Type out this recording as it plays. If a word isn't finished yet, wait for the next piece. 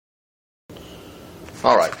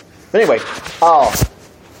All right. Anyway,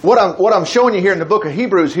 what I'm showing you here in the book of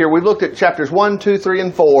Hebrews here, we looked at chapters 1, 2, 3,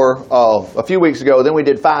 and 4 a few weeks ago. Then we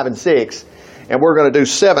did 5 and 6. And we're going to do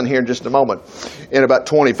 7 here in just a moment, in about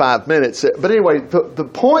 25 minutes. But anyway, the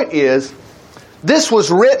point is, this was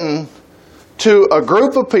written to a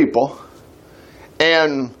group of people,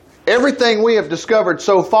 and everything we have discovered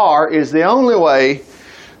so far is the only way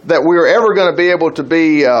that we're ever going to be able to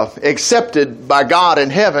be accepted by God in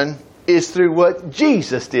heaven is through what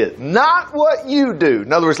Jesus did, not what you do.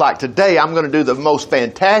 In other words, like today, I'm going to do the most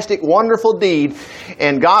fantastic, wonderful deed,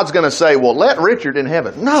 and God's going to say, well, let Richard in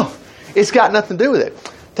heaven. No, it's got nothing to do with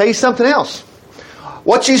it. Tell you something else.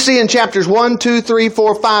 What you see in chapters 1, 2, 3,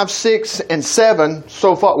 4, 5, 6, and 7,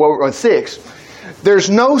 so far, well, 6, there's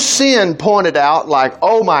no sin pointed out like,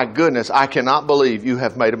 oh my goodness, I cannot believe you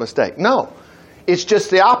have made a mistake. No, it's just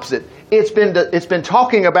the opposite. It's been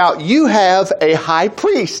talking about you have a high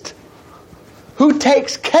priest who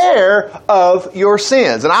takes care of your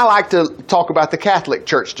sins. And I like to talk about the Catholic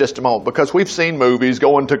Church just a moment, because we've seen movies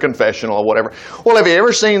going to confessional or whatever. Well, have you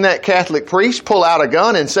ever seen that Catholic priest pull out a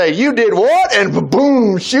gun and say, you did what? And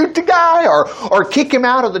boom, shoot the guy or kick him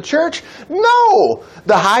out of the church? No.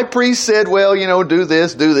 The high priest said, well, do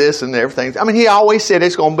this and everything. I mean, he always said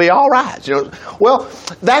it's going to be all right. Well,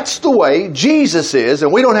 that's the way Jesus is,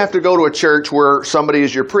 and we don't have to go to a church where somebody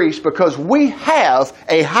is your priest, because we have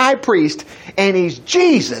a high priest, and he's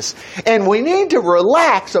Jesus. And we need to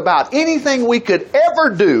relax about anything we could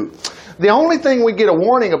ever do. The only thing we get a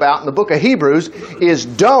warning about in the book of Hebrews is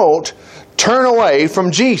don't turn away from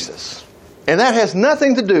Jesus. And that has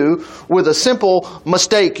nothing to do with a simple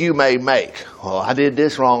mistake you may make. Oh, I did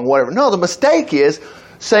this wrong, whatever. No, the mistake is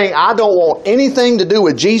saying, I don't want anything to do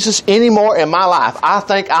with Jesus anymore in my life. I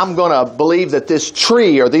think I'm going to believe that this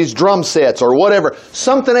tree or these drum sets or whatever,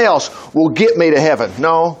 something else will get me to heaven.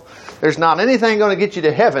 No, there's not anything going to get you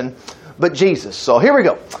to heaven but Jesus. So here we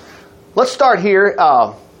go. Let's start here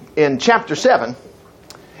in chapter 7.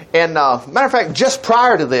 And matter of fact, just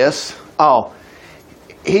prior to this,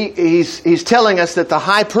 he's telling us that the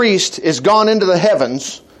high priest is gone into the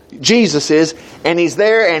heavens, Jesus is, and he's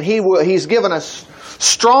there, and he's given us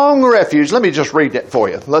strong refuge. Let me just read that for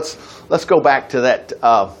you. Let's go back to that the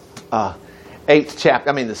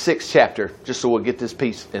 6th chapter, just so we'll get this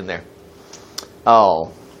piece in there.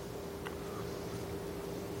 Oh,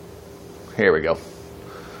 here we go.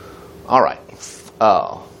 All right,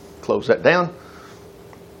 close that down.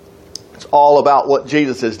 It's all about what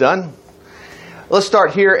Jesus has done. Let's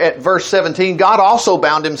start here at verse 17. God also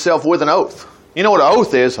bound himself with an oath. You know what an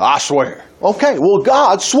oath is? I swear. Okay, well,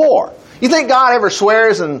 God swore. You think God ever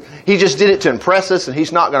swears and he just did it to impress us and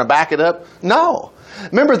he's not going to back it up? No.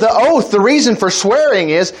 Remember, the oath, the reason for swearing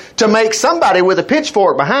is to make somebody with a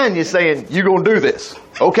pitchfork behind you saying, you're going to do this.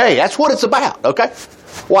 Okay, that's what it's about, okay?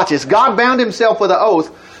 Watch this. God bound himself with an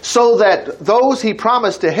oath so that those he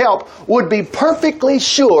promised to help would be perfectly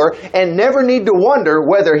sure and never need to wonder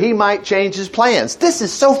whether he might change his plans. This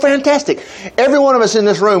is so fantastic. Every one of us in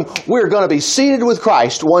this room, we're going to be seated with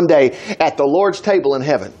Christ one day at the Lord's table in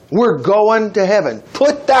heaven. We're going to heaven.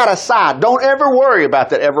 Put that aside. Don't ever worry about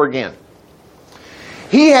that ever again.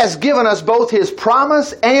 He has given us both his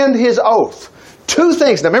promise and his oath. Two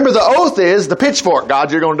things. Now remember, the oath is the pitchfork.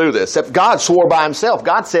 God, you're going to do this. Except God swore by himself.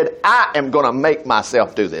 God said, I am going to make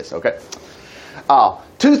myself do this. Okay?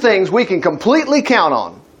 Two things we can completely count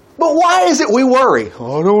on. But why is it we worry? I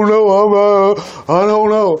don't know. I don't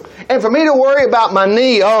know. And for me to worry about my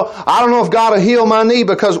knee, I don't know if God will heal my knee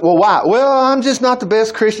because, well, why? Well, I'm just not the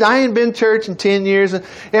best Christian. I ain't been to church in 10 years.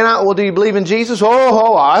 Well, do you believe in Jesus?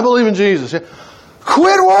 Oh, I believe in Jesus.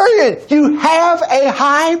 Quit worrying. You have a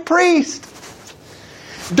high priest.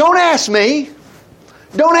 Don't ask me.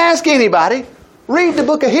 Don't ask anybody. Read the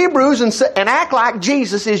book of Hebrews and act like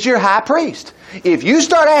Jesus is your high priest. If you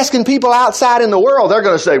start asking people outside in the world, they're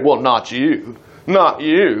going to say, well, not you. Not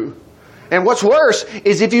you. And what's worse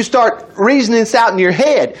is if you start reasoning this out in your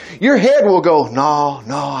head will go, no,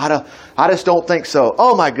 I just don't think so.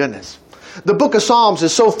 Oh my goodness. The book of Psalms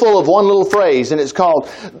is so full of one little phrase, and it's called,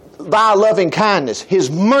 thy loving kindness, his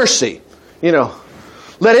mercy.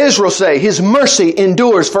 Let Israel say, his mercy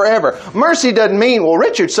endures forever. Mercy doesn't mean, well,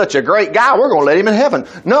 Richard's such a great guy, we're going to let him in heaven.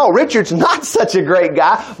 No, Richard's not such a great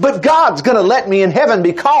guy, but God's going to let me in heaven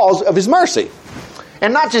because of his mercy.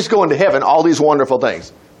 And not just going to heaven, all these wonderful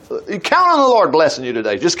things. Count on the Lord blessing you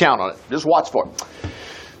today. Just count on it. Just watch for it.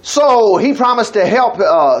 So he promised to help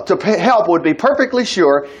would be perfectly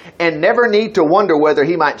sure and never need to wonder whether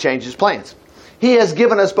he might change his plans. He has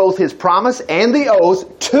given us both his promise and the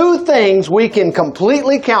oath, two things we can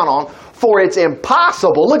completely count on For it's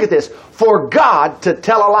impossible, look at this, for God to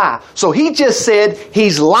tell a lie. So he just said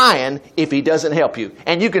he's lying if he doesn't help you.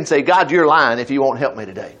 And you can say, God, you're lying if you won't help me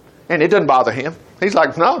today. And it doesn't bother him. He's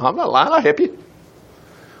like, no, I'm not lying, I'll help you.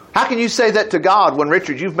 How can you say that to God when,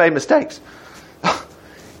 Richard, you've made mistakes?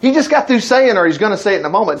 He just got through saying, or he's going to say it in a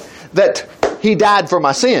moment, that he died for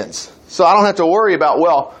my sins. So I don't have to worry about,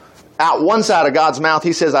 well, out one side of God's mouth,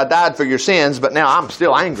 he says, I died for your sins, but now I'm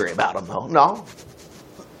still angry about them, though. No.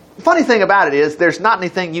 The funny thing about it is, there's not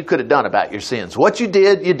anything you could have done about your sins. What you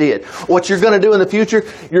did, you did. What you're going to do in the future,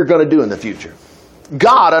 you're going to do in the future.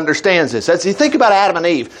 God understands this. As you think about Adam and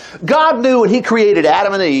Eve, God knew when he created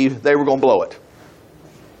Adam and Eve, they were going to blow it.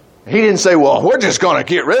 He didn't say, well, we're just going to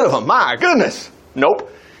get rid of them. My goodness.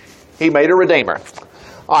 Nope. He made a redeemer.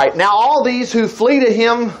 All right. Now, all these who flee to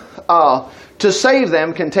him to save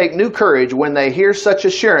them can take new courage when they hear such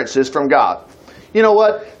assurances from God. You know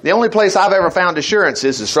what? The only place I've ever found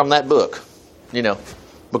assurances is from that book. You know,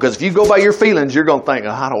 because if you go by your feelings, you're going to think,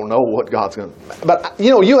 I don't know what God's going to... But, you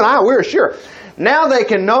know, you and I, we're sure. Now they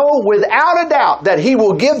can know without a doubt that he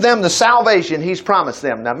will give them the salvation he's promised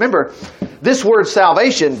them. Now remember, this word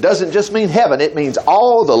salvation doesn't just mean heaven. It means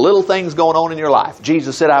all the little things going on in your life.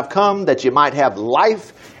 Jesus said, I've come that you might have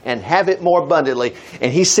life and have it more abundantly.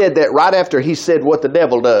 And he said that right after he said what the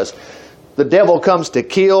devil does. The devil comes to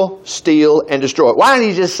kill, steal, and destroy. Why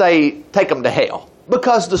didn't he just say, take them to hell?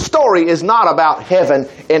 Because the story is not about heaven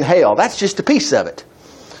and hell. That's just a piece of it.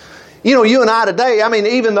 You know, you and I today, I mean,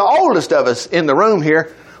 even the oldest of us in the room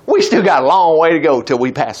here, we still got a long way to go till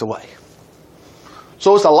we pass away.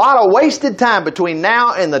 So it's a lot of wasted time between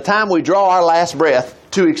now and the time we draw our last breath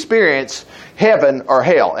to experience heaven or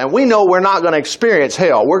hell. And we know we're not going to experience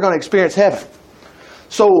hell. We're going to experience heaven.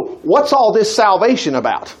 So what's all this salvation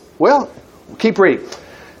about? Well, keep reading.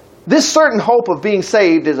 This certain hope of being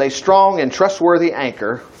saved is a strong and trustworthy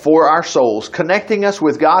anchor for our souls, connecting us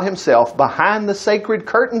with God himself behind the sacred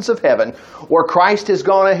curtains of heaven, where Christ has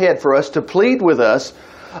gone ahead for us to plead with us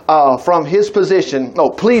from his position,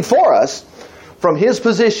 plead for us from his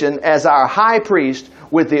position as our high priest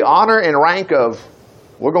with the honor and rank of,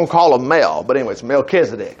 we're going to call him Mel, but anyway, it's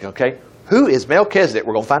Melchizedek, okay? Who is Melchizedek?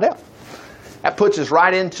 We're going to find out. That puts us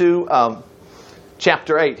right into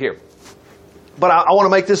chapter 8 here. But I want to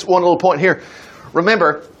make this one little point here.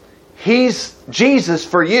 Remember, he's Jesus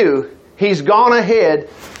for you. He's gone ahead,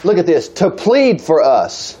 look at this, to plead for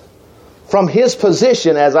us from his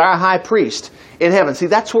position as our high priest in heaven. See,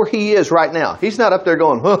 that's where he is right now. He's not up there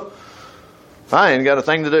going, I ain't got a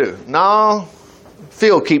thing to do. No,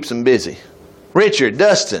 Phil keeps him busy. Richard,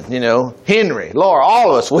 Dustin, Henry, Laura,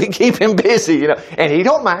 all of us, we keep him busy, and he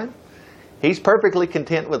don't mind. He's perfectly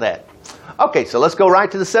content with that. Okay, so let's go right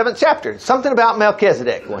to the 7th chapter. Something about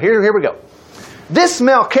Melchizedek. Well, here we go. This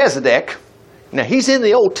Melchizedek, now he's in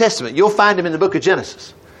the Old Testament. You'll find him in the book of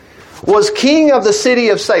Genesis. Was king of the city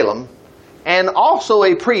of Salem and also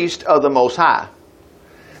a priest of the Most High.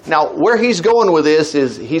 Now, where he's going with this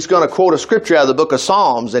is he's going to quote a scripture out of the book of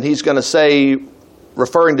Psalms, and he's going to say,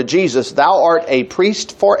 referring to Jesus, thou art a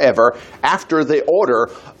priest forever after the order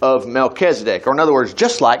of Melchizedek. Or in other words,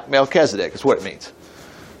 just like Melchizedek is what it means.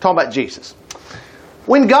 Talking about Jesus.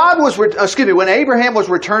 When Abraham was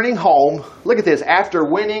returning home, look at this, after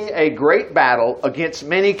winning a great battle against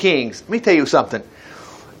many kings. Let me tell you something.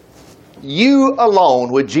 You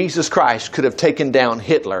alone with Jesus Christ could have taken down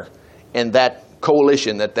Hitler and that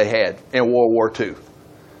coalition that they had in World War II.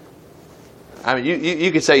 I mean,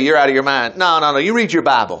 you could say you're out of your mind. No. You read your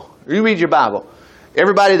Bible. You read your Bible.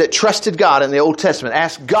 Everybody that trusted God in the Old Testament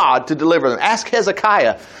asked God to deliver them. Ask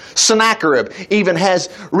Hezekiah. Sennacherib even has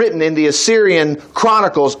written in the Assyrian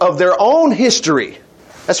Chronicles of their own history.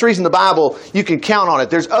 That's the reason the Bible, you can count on it.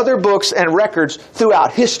 There's other books and records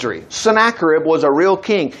throughout history. Sennacherib was a real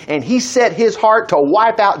king, and he set his heart to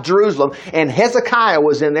wipe out Jerusalem, and Hezekiah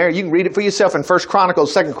was in there. You can read it for yourself in 1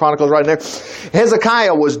 Chronicles, 2 Chronicles right there.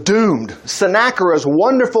 Hezekiah was doomed. Sennacherib's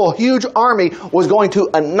wonderful, huge army was going to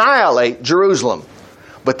annihilate Jerusalem,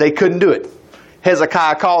 but they couldn't do it.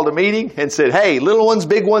 Hezekiah called a meeting and said, hey, little ones,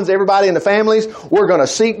 big ones, everybody in the families, we're going to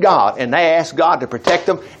seek God. And they asked God to protect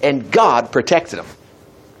them, and God protected them.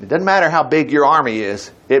 It doesn't matter how big your army is.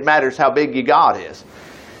 It matters how big your God is.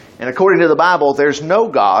 And according to the Bible, there's no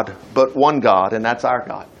God but one God, and that's our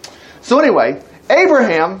God. So anyway,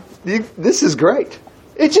 Abraham, this is great.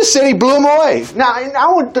 It just said he blew him away. Now, I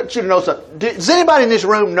want you to know something. Does anybody in this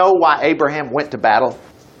room know why Abraham went to battle?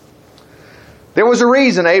 There was a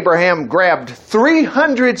reason Abraham grabbed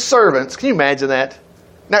 300 servants. Can you imagine that?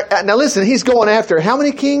 Now listen, he's going after how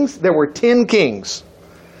many kings? There were 10 kings.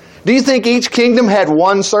 Do you think each kingdom had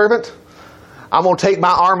one servant? I'm going to take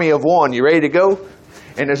my army of one. You ready to go?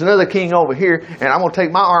 and there's another king over here, and I'm going to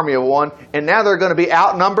take my army of one, and now they're going to be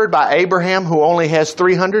outnumbered by Abraham, who only has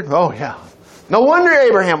 300? Oh, yeah. No wonder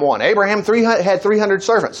Abraham won. Abraham had 300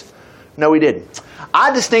 servants. No, he didn't.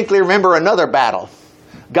 I distinctly remember another battle.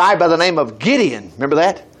 Guy by the name of Gideon. Remember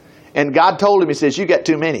that? And God told him, he says, you got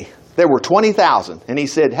too many. There were 20,000. And he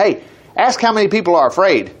said, hey, ask how many people are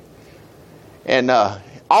afraid. And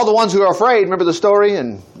all the ones who are afraid, remember the story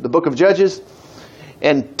in the book of Judges?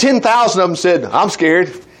 And 10,000 of them said, I'm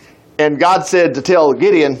scared. And God said to tell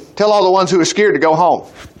Gideon, tell all the ones who are scared to go home.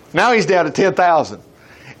 Now he's down to 10,000.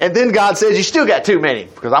 And then God says, you still got too many,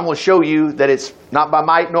 because I'm going to show you that it's not by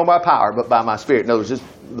might nor by power, but by my Spirit. No, it's just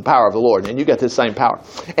the power of the Lord. And you got this same power.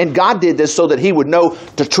 And God did this so that he would know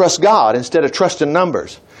to trust God instead of trusting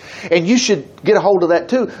numbers. And you should get a hold of that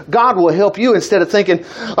too. God will help you instead of thinking,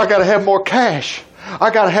 I got to have more cash. I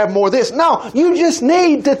got to have more of this. No, you just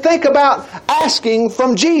need to think about asking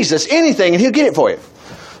from Jesus anything, and he'll get it for you.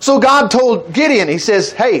 So God told Gideon, he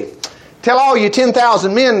says, hey, tell all you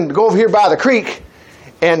 10,000 men to go over here by the creek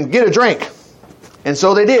and get a drink. And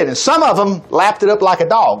so they did. And some of them lapped it up like a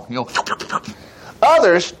dog. You know.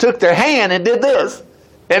 Others took their hand and did this.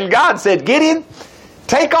 And God said, Gideon,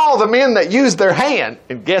 take all the men that used their hand.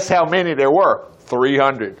 And guess how many there were?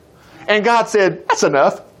 300. And God said, that's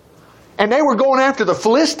enough. And they were going after the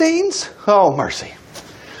Philistines? Oh, mercy.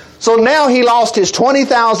 So now he lost his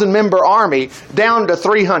 20,000 member army down to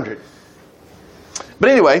 300. But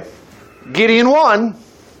anyway, Gideon won.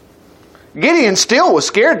 Gideon still was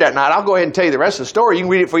scared that night. I'll go ahead and tell you the rest of the story. You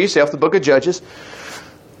can read it for yourself, the book of Judges.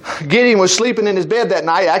 Gideon was sleeping in his bed that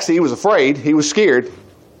night. Actually, he was afraid. He was scared.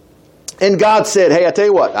 And God said, hey, I tell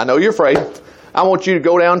you what, I know you're afraid. I want you to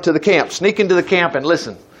go down to the camp, sneak into the camp and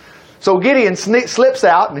listen. So Gideon slips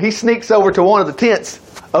out and he sneaks over to one of the tents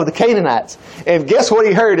of the Canaanites. And guess what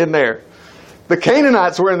he heard in there? The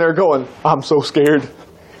Canaanites were in there going, I'm so scared.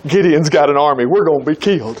 Gideon's got an army. We're going to be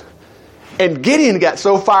killed. And Gideon got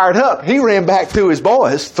so fired up, he ran back to his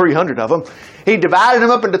boys, 300 of them. He divided them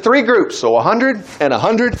up into 3 groups, so 100 and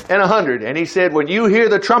 100 and 100. And he said, when you hear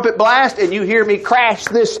the trumpet blast and you hear me crash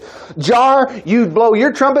this jar, you blow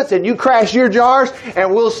your trumpets and you crash your jars,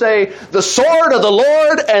 and we'll say, the sword of the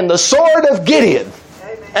Lord and the sword of Gideon.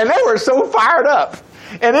 Amen. And they were so fired up.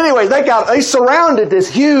 And anyway, they surrounded this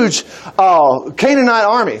huge Canaanite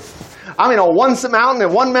army. I mean, on one mountain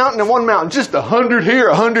and one mountain and one mountain. Just 100 here,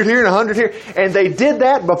 100 here, and 100 here. And they did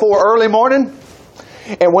that before early morning.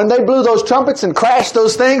 And when they blew those trumpets and crashed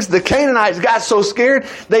those things, the Canaanites got so scared,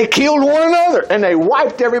 they killed one another. And they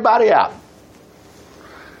wiped everybody out.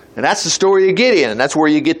 And that's the story of Gideon. And that's where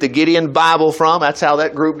you get the Gideon Bible from. That's how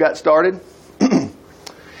that group got started.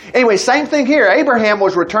 Anyway, same thing here. Abraham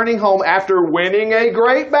was returning home after winning a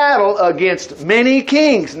great battle against many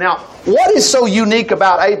kings. Now, what is so unique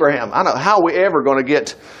about Abraham? I don't know how we ever going to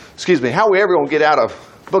get out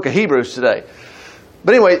of the book of Hebrews today.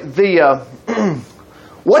 But anyway,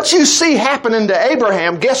 what you see happening to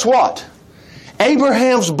Abraham, guess what?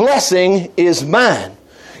 Abraham's blessing is mine.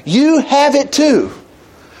 You have it too.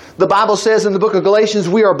 The Bible says in the book of Galatians,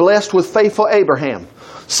 we are blessed with faithful Abraham.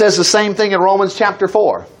 It says the same thing in Romans chapter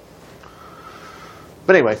 4.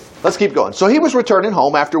 But anyway, let's keep going. So he was returning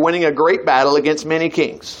home after winning a great battle against many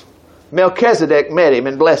kings. Melchizedek met him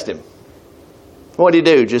and blessed him. What did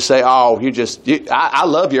he do? Just say, oh, I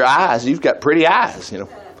love your eyes. You've got pretty eyes, you know.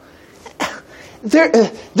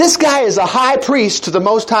 This guy is a high priest to the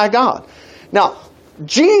Most High God. Now,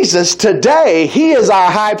 Jesus today, he is our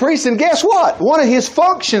high priest. And guess what? One of his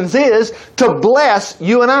functions is to bless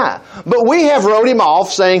you and I. But we have wrote him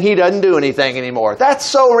off saying he doesn't do anything anymore. That's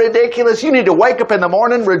so ridiculous. You need to wake up in the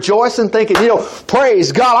morning rejoicing, thinking,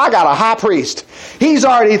 praise God, I got a high priest. He's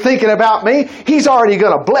already thinking about me. He's already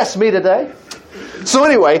going to bless me today. So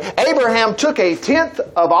anyway, Abraham took 1/10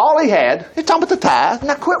 of all he had. He's talking about the tithe.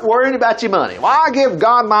 Now quit worrying about your money. Well, I give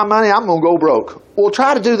God my money, I'm going to go broke. Well,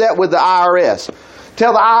 try to do that with the IRS.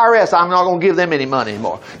 Tell the IRS I'm not going to give them any money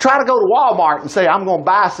anymore. Try to go to Walmart and say, I'm going to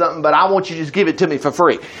buy something, but I want you to just give it to me for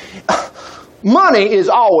free. Money is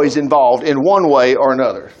always involved in one way or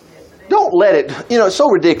another. Don't let it, it's so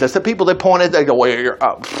ridiculous. The people that point at, they go, well, you're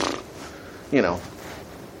up.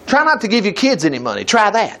 Try not to give your kids any money. Try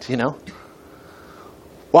that,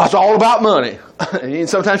 Well, it's all about money. And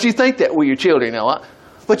sometimes you think that with your children,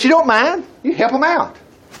 But you don't mind. You help them out.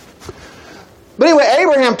 But anyway,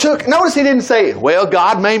 Abraham notice he didn't say, well,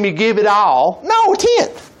 God made me give it all. No, 1/10.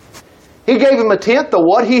 He gave him 1/10 of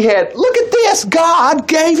what he had. Look at this. God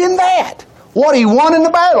gave him that. What he won in the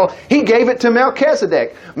battle, he gave it to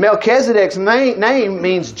Melchizedek. Melchizedek's name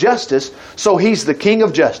means justice, so he's the king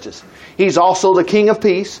of justice. He's also the king of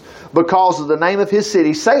peace because of the name of his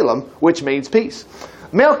city, Salem, which means peace.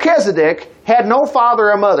 Melchizedek had no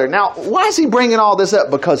father or mother. Now, why is he bringing all this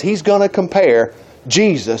up? Because he's going to compare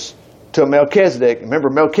Jesus to Melchizedek. Remember,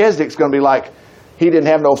 Melchizedek's going to be like, he didn't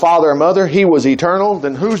have no father or mother. He was eternal.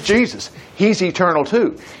 Then who's Jesus? He's eternal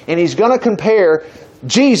too. And he's going to compare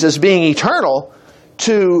Jesus being eternal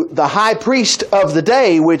to the high priest of the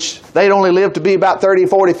day, which they'd only lived to be about 30,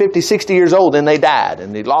 40, 50, 60 years old, and they died,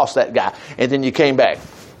 and they lost that guy. And then you came back.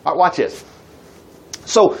 All right, watch this.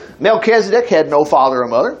 So Melchizedek had no father or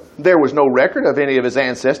mother. There was no record of any of his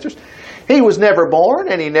ancestors. He was never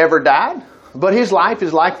born, and he never died. But his life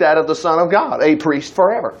is like that of the Son of God, a priest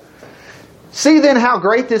forever. See then how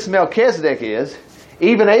great this Melchizedek is.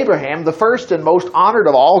 Even Abraham, the first and most honored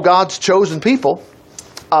of all God's chosen people,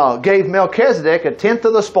 gave Melchizedek a tenth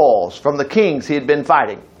of the spoils from the kings he had been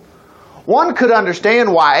fighting. One could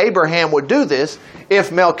understand why Abraham would do this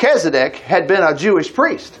if Melchizedek had been a Jewish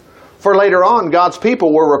priest. For later on, God's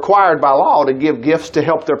people were required by law to give gifts to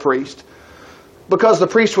help their priest, because the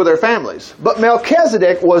priests were their families. But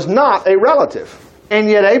Melchizedek was not a relative, and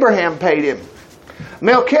yet Abraham paid him.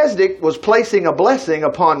 Melchizedek was placing a blessing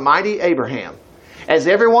upon mighty Abraham. As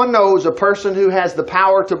everyone knows, a person who has the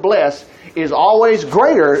power to bless is always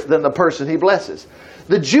greater than the person he blesses.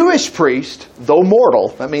 The Jewish priest, though mortal,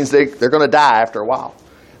 that means they're going to die after a while,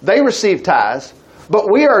 they receive tithes, but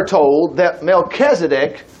we are told that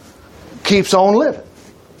Melchizedek keeps on living.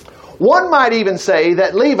 One might even say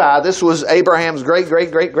that Levi, this was Abraham's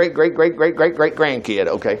great-great-great-great-great-great-great-great-grandkid,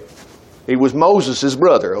 okay? He was Moses'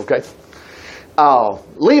 brother, okay?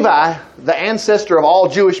 Levi, the ancestor of all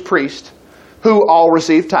Jewish priests, who all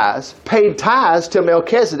received tithes, paid tithes to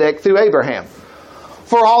Melchizedek through Abraham.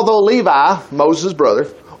 For although Levi, Moses' brother,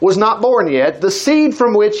 was not born yet, the seed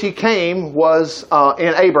from which he came was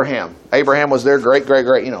in Abraham. Abraham was their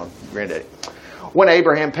great-great-great, granddaddy. When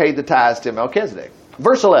Abraham paid the tithes to Melchizedek.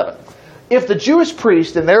 Verse 11. If the Jewish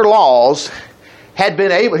priests and their laws had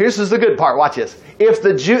been able... This is the good part, watch this.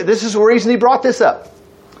 This is the reason he brought this up.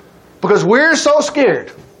 Because we're so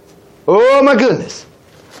scared. Oh my goodness.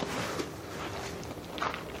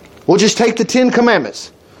 We'll just take the 10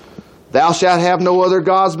 Commandments. Thou shalt have no other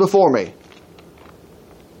gods before me.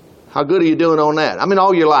 How good are you doing on that? I mean,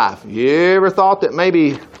 all your life. You ever thought that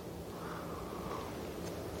maybe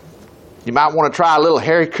you might want to try a little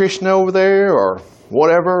Hare Krishna over there or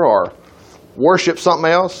whatever, or worship something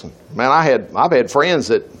else? Man, I've had friends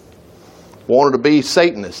that wanted to be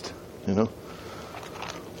Satanist, Well,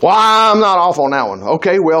 I'm not off on that one.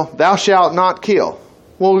 Okay, well, thou shalt not kill.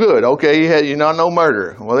 Well, good. Okay, you're not no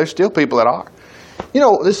murderer. Well, there's still people that are.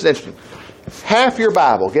 This is interesting. Half your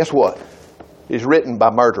Bible, guess what, is written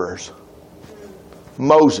by murderers.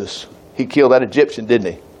 Moses, he killed that Egyptian,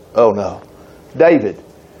 didn't he? Oh, no. David,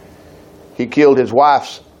 he killed his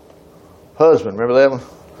wife's husband. Remember that one?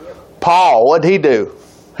 Paul, what did he do?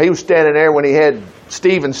 He was standing there when he had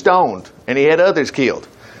Stephen stoned, and he had others killed.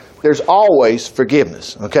 There's always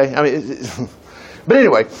forgiveness, okay? But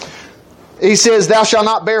anyway, he says, thou shalt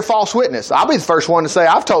not bear false witness. I'll be the first one to say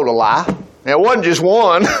I've told a lie. And it wasn't just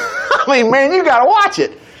one. Man, you got to watch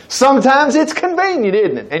it. Sometimes it's convenient,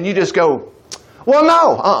 isn't it? And you just go, well,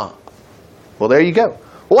 no. Well, there you go.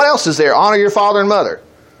 What else is there? Honor your father and mother.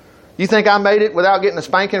 You think I made it without getting a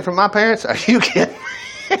spanking from my parents? Are you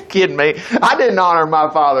kidding me? I didn't honor my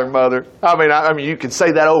father and mother. I mean, you can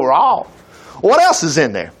say that overall. What else is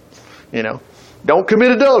in there? Don't commit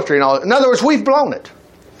adultery and all that. In other words, we've blown it.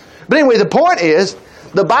 But anyway, the point is,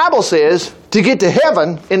 the Bible says to get to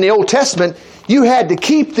heaven in the Old Testament, you had to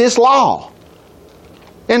keep this law.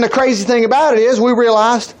 And the crazy thing about it is, we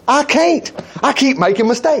realized, I can't. I keep making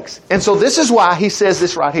mistakes. And so this is why he says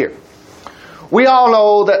this right here. We all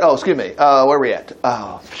know that, where are we at?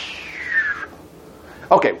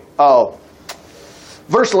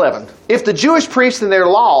 Verse 11. If the Jewish priests and their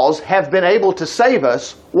laws have been able to save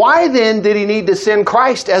us, why then did he need to send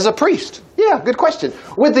Christ as a priest? Yeah, good question.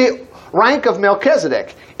 With the rank of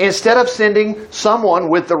Melchizedek, instead of sending someone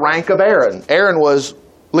with the rank of Aaron. Aaron was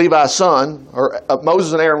Levi's son, or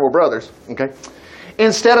Moses and Aaron were brothers. Okay.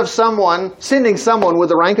 Instead of sending someone with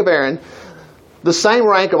the rank of Aaron, the same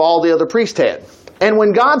rank of all the other priests had. And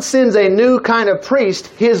when God sends a new kind of priest,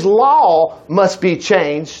 his law must be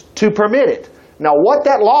changed to permit it. Now, what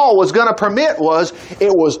that law was going to permit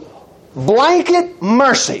was blanket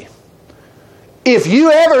mercy. If you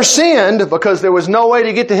ever sinned, because there was no way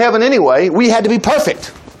to get to heaven anyway, we had to be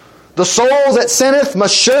perfect. The soul that sinneth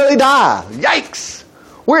must surely die. Yikes!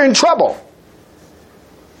 We're in trouble.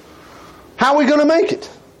 How are we going to make it?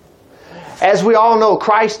 As we all know,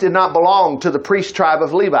 Christ did not belong to the priest tribe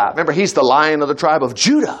of Levi. Remember, he's the Lion of the tribe of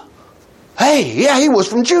Judah. Hey, yeah, he was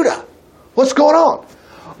from Judah. What's going on?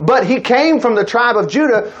 But he came from the tribe of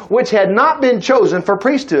Judah, which had not been chosen for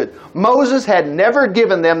priesthood. Moses had never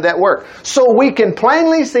given them that work. So we can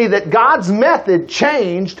plainly see that God's method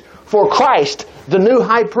changed for Christ, the new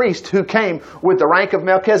high priest who came with the rank of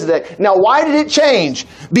Melchizedek. Now, why did it change?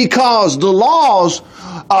 Because the laws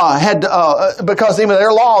because even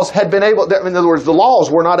their laws had been able, in other words, the laws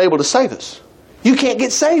were not able to save us. You can't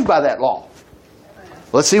get saved by that law.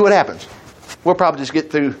 Let's see what happens. We'll probably just get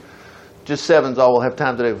through just 7's all we'll have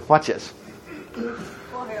time to do. Watch this.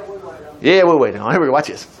 Yeah, we'll wait on. Here we go. Watch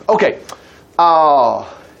this. Okay.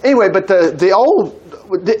 Anyway, but the old,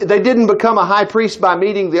 they didn't become a high priest by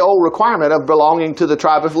meeting the old requirement of belonging to the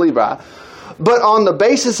tribe of Levi, but on the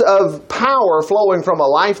basis of power flowing from a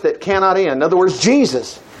life that cannot end. In other words,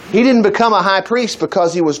 Jesus. He didn't become a high priest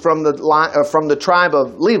because he was from the tribe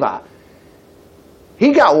of Levi.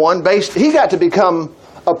 He got to become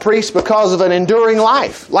a priest because of an enduring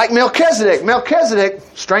life. Like Melchizedek. Melchizedek,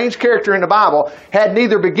 strange character in the Bible, had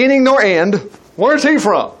neither beginning nor end. Where's he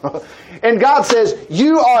from? And God says,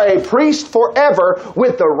 you are a priest forever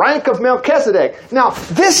with the rank of Melchizedek. Now,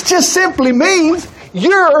 this just simply means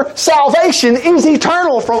your salvation is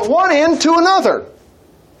eternal from one end to another.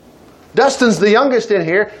 Dustin's the youngest in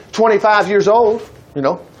here, 25 years old,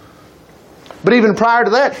 But even prior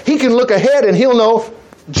to that, he can look ahead and he'll know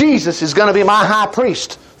Jesus is going to be my high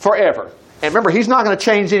priest forever. And remember, he's not going to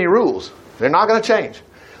change any rules. They're not going to change.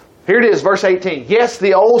 Here it is, verse 18. Yes,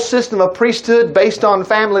 the old system of priesthood based on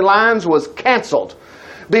family lines was canceled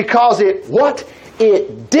because it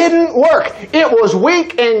didn't work. It was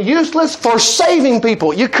weak and useless for saving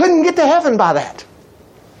people. You couldn't get to heaven by that.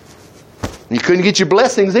 You couldn't get your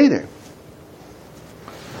blessings either.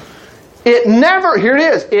 It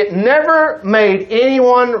never made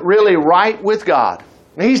anyone really right with God.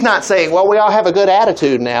 Now, he's not saying, well, we all have a good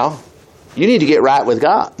attitude now. You need to get right with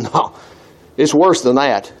God. No, it's worse than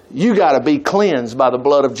that. You got to be cleansed by the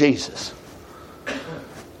blood of Jesus.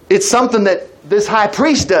 It's something that this high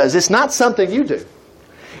priest does. It's not something you do.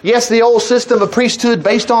 Yes, the old system of priesthood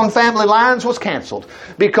based on family lines was canceled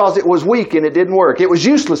because it was weak and it didn't work. It was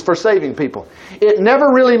useless for saving people. It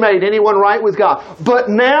never really made anyone right with God. But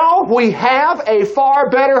now we have a far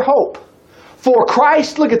better hope. For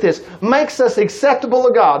Christ, look at this, makes us acceptable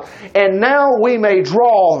to God. And now we may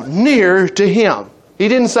draw near to Him. He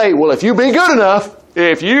didn't say, well, if you be good enough,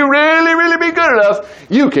 if you really, really be good enough,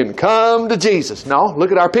 you can come to Jesus. No,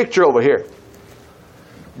 look at our picture over here.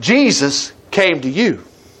 Jesus came to you.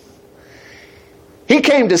 He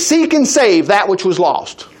came to seek and save that which was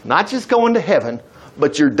lost. Not just going to heaven,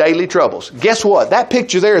 but your daily troubles. Guess what? That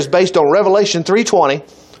picture there is based on Revelation 3:20.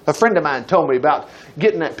 A friend of mine told me about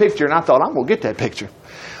getting that picture, and I thought, I'm going to get that picture.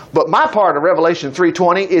 But my part of Revelation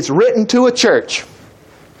 3:20 is written to a church.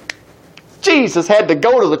 Jesus had to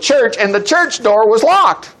go to the church, and the church door was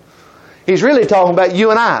locked. He's really talking about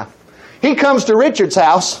you and I. He comes to Richard's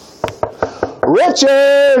house.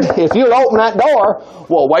 Richard, if you'd open that door.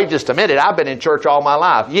 Well, wait just a minute. I've been in church all my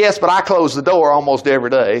life. Yes, but I close the door almost every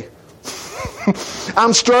day.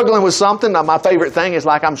 I'm struggling with something. Now, my favorite thing is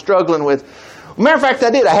like I'm struggling with... Matter of fact,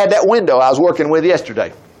 I did. I had that window I was working with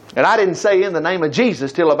yesterday. And I didn't say in the name of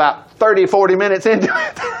Jesus till about 30, 40 minutes into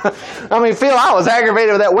it. I mean, Phil, I was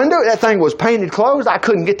aggravated with that window. That thing was painted closed. I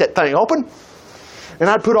couldn't get that thing open. And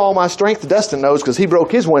I'd put all my strength, Dustin knows, because he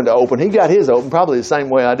broke his window open. He got his open probably the same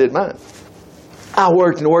way I did mine. I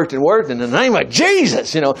worked and worked and worked in the name of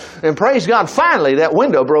Jesus, and praise God, finally that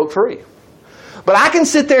window broke free. But I can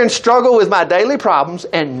sit there and struggle with my daily problems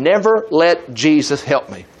and never let Jesus help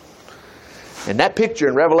me. And that picture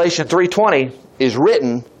in Revelation 3:20 is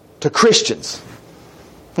written to Christians.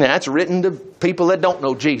 Now, it's written to people that don't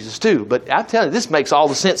know Jesus too. But I tell you, this makes all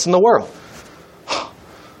the sense in the world.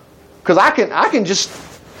 Because I can just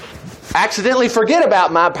accidentally forget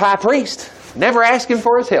about my high priest, never ask him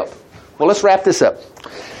for his help. Well, let's wrap this up.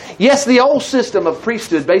 Yes, the old system of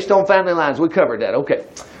priesthood based on family lines, we covered that. Okay.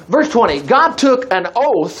 Verse 20, God took an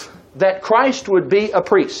oath that Christ would be a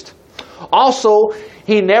priest. Also,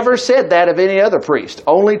 He never said that of any other priest.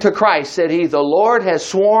 Only to Christ said He, the Lord has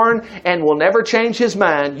sworn and will never change His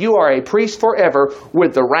mind. You are a priest forever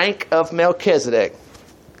with the rank of Melchizedek.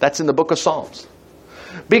 That's in the book of Psalms.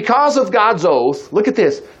 Because of God's oath, look at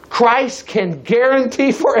this, Christ can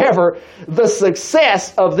guarantee forever the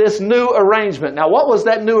success of this new arrangement. Now, what was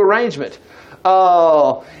that new arrangement?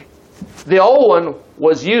 The old one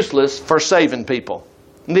was useless for saving people.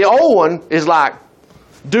 The old one is like,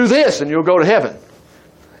 do this and you'll go to heaven.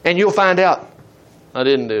 And you'll find out, I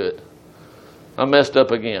didn't do it. I messed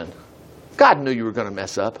up again. God knew you were going to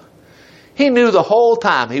mess up. He knew the whole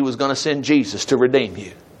time He was going to send Jesus to redeem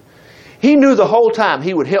you. He knew the whole time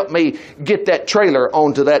he would help me get that trailer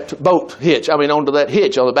onto that onto that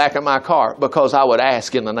hitch on the back of my car, because I would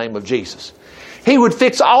ask in the name of Jesus. He would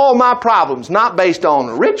fix all my problems, not based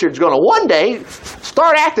on Richard's going to one day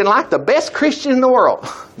start acting like the best Christian in the world.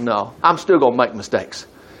 No, I'm still going to make mistakes.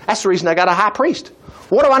 That's the reason I got a high priest.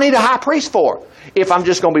 What do I need a high priest for? If I'm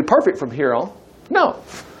just going to be perfect from here on? No.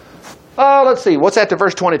 Let's see. What's after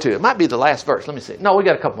verse 22? It might be the last verse. Let me see. No, we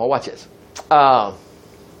got a couple more. Watch this.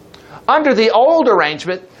 Under the old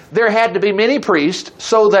arrangement, there had to be many priests,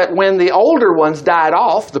 so that when the older ones died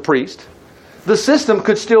off, the priest, the system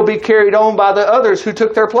could still be carried on by the others who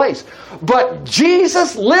took their place. But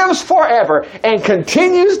Jesus lives forever and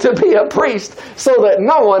continues to be a priest so that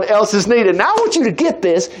no one else is needed. Now I want you to get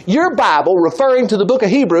this. Your Bible, referring to the book of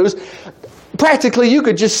Hebrews, practically you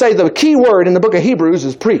could just say the key word in the book of Hebrews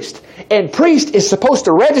is priest. And priest is supposed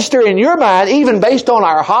to register in your mind, even based on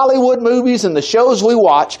our Hollywood movies and the shows we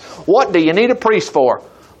watch. What do you need a priest for?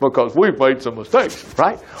 Because we've made some mistakes,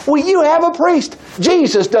 right? Well, you have a priest.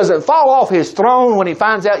 Jesus doesn't fall off his throne when he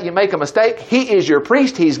finds out you make a mistake. He is your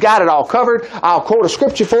priest. He's got it all covered. I'll quote a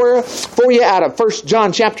scripture for you out of 1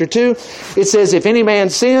 John chapter 2. It says, if any man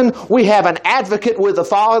sin, we have an advocate with the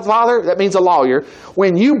Father. That means a lawyer.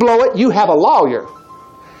 When you blow it, you have a lawyer.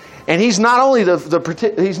 And he's not only the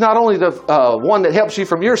one that helps you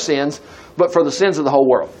from your sins, but for the sins of the whole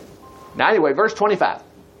world. Now anyway, verse 25.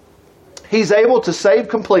 He's able to save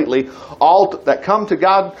completely all that come to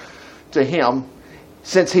God, to Him.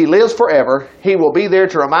 Since He lives forever, He will be there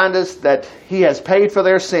to remind us that He has paid for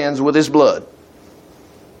their sins with His blood.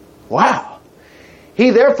 Wow. He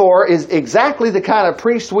therefore is exactly the kind of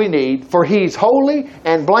priest we need, for He's holy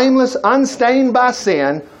and blameless, unstained by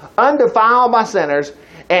sin, undefiled by sinners,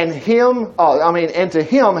 and to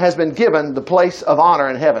Him has been given the place of honor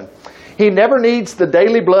in heaven. He never needs the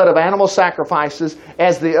daily blood of animal sacrifices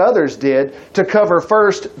as the others did to cover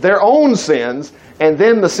first their own sins and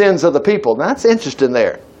then the sins of the people. Now, that's interesting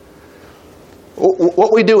there.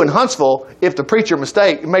 What we do in Huntsville, if the preacher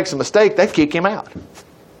makes a mistake, they kick him out.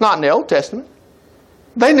 Not in the Old Testament.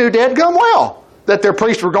 They knew dadgum well that their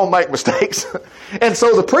priests were going to make mistakes. And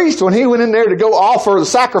so the priest, when he went in there to go offer the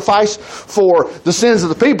sacrifice for the sins of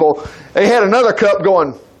the people, they had another cup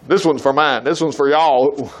going, this one's for mine. This one's for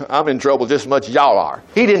y'all. I'm in trouble just as much as y'all are.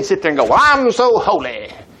 He didn't sit there and go, well, I'm so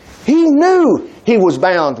holy. He knew he was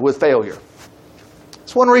bound with failure.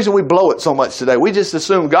 That's one reason we blow it so much today. We just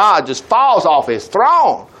assume God just falls off His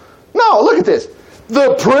throne. No, look at this.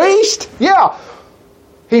 The priest? Yeah.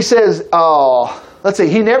 He says,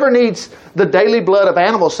 he never needs the daily blood of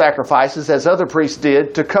animal sacrifices as other priests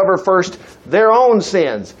did to cover first their own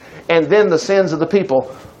sins and then the sins of the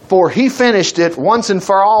people. For He finished it once and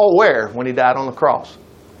for all where? When He died on the cross.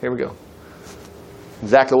 Here we go.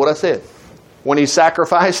 Exactly what I said. When He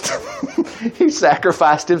sacrificed, He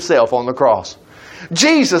sacrificed Himself on the cross.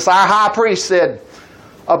 Jesus, our high priest, said,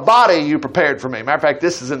 a body you prepared for me. Matter of fact,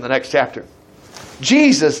 this is in the next chapter.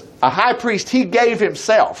 Jesus, a high priest, He gave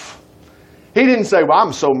Himself. He didn't say, well,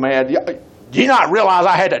 I'm so mad. Do you not realize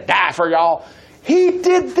I had to die for y'all? He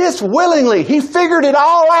did this willingly. He figured it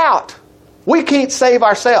all out. We can't save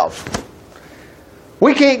ourselves.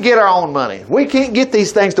 We can't get our own money. We can't get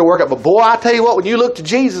these things to work out. But boy, I tell you what, when you look to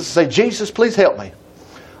Jesus and say, Jesus, please help me.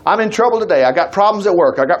 I'm in trouble today. I got problems at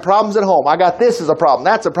work. I got problems at home. I got this as a problem.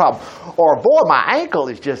 That's a problem. Or boy, my ankle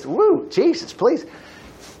is just, woo, Jesus, please.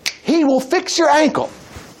 He will fix your ankle.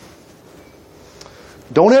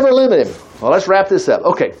 Don't ever limit Him. Well, let's wrap this up.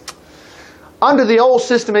 Okay. Under the old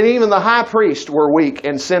system, and even the high priests were weak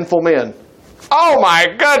and sinful men. Oh my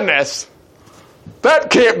goodness! That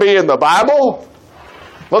can't be in the Bible.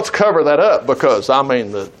 Let's cover that up because,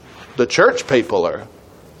 the church people are,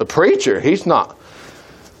 the preacher, he's not.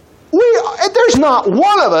 There's not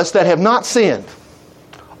one of us that have not sinned.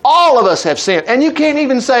 All of us have sinned. And you can't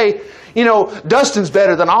even say, Dustin's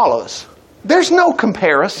better than all of us. There's no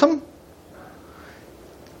comparison.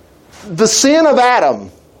 The sin of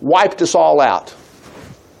Adam wiped us all out.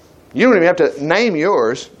 You don't even have to name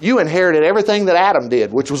yours. You inherited everything that Adam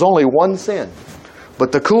did, which was only one sin.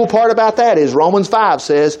 But the cool part about that is Romans 5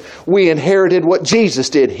 says we inherited what Jesus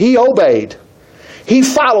did. He obeyed. He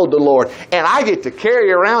followed the Lord. And I get to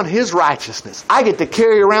carry around His righteousness. I get to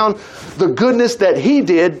carry around the goodness that He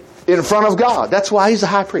did in front of God. That's why He's a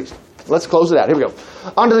high priest. Let's close it out. Here we go.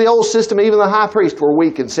 Under the old system, even the high priests were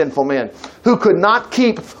weak and sinful men who could not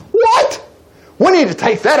keep... What? We need to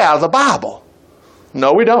take that out of the Bible.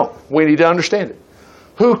 No, we don't. We need to understand it.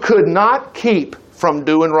 Who could not keep from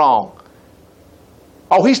doing wrong.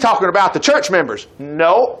 Oh, he's talking about the church members.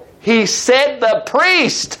 No, he said the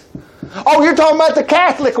priest. Oh, you're talking about the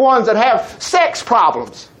Catholic ones that have sex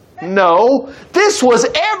problems. No. This was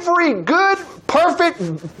every good, perfect,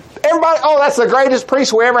 everybody, oh, that's the greatest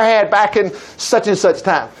priest we ever had back in such and such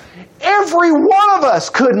time. Every one of us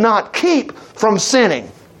could not keep from sinning.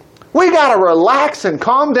 We got to relax and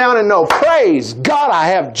calm down and know, praise God, I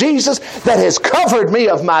have Jesus that has covered me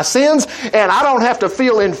of my sins, and I don't have to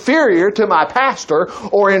feel inferior to my pastor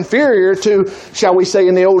or inferior to, shall we say,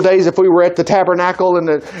 in the old days, if we were at the tabernacle and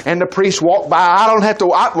the priest walked by, I don't have to,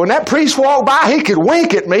 when that priest walked by, he could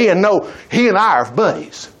wink at me and know he and I are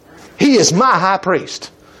buddies. He is my high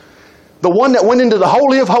priest. The one that went into the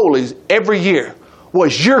Holy of Holies every year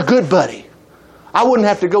was your good buddy. I wouldn't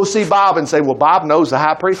have to go see Bob and say, well, Bob knows the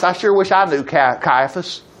high priest. I sure wish I knew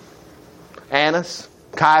Caiaphas, Annas,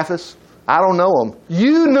 Caiaphas. I don't know them.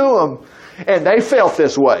 You knew them. And they felt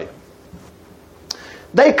this way.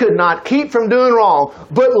 They could not keep from doing wrong.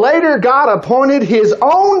 But later God appointed His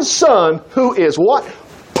own Son, who is what?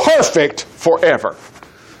 Perfect forever.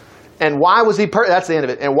 And why was He perfect? That's the end of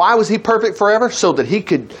it. And why was He perfect forever? So that He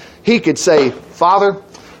could say, Father,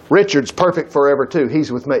 Richard's perfect forever too.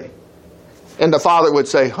 He's with me. And the Father would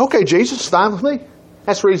say, okay, Jesus, fine with me.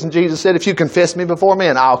 That's the reason Jesus said, if you confess me before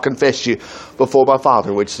men, I'll confess you before my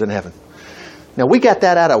Father which is in heaven. Now, we got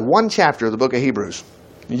that out of one chapter of the book of Hebrews.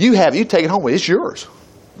 You take it home with you. It's yours.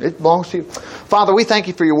 It belongs to you. Father, we thank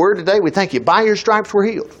you for your word today. We thank you. By your stripes we're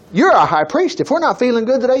healed. You're our high priest. If we're not feeling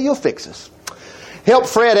good today, you'll fix us. Help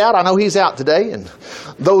Fred out. I know he's out today. And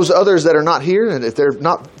those others that are not here, and if they're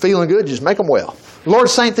not feeling good, just make them well.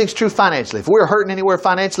 Lord, same thing's true financially. If we're hurting anywhere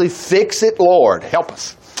financially, fix it, Lord. Help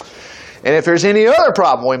us. And if there's any other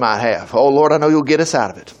problem we might have, oh, Lord, I know you'll get us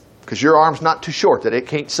out of it. Because your arm's not too short that it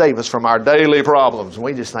can't save us from our daily problems. And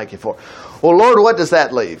we just thank you for it. Well, Lord, what does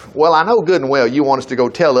that leave? Well, I know good and well you want us to go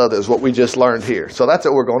tell others what we just learned here. So that's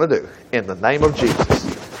what we're going to do. In the name of Jesus.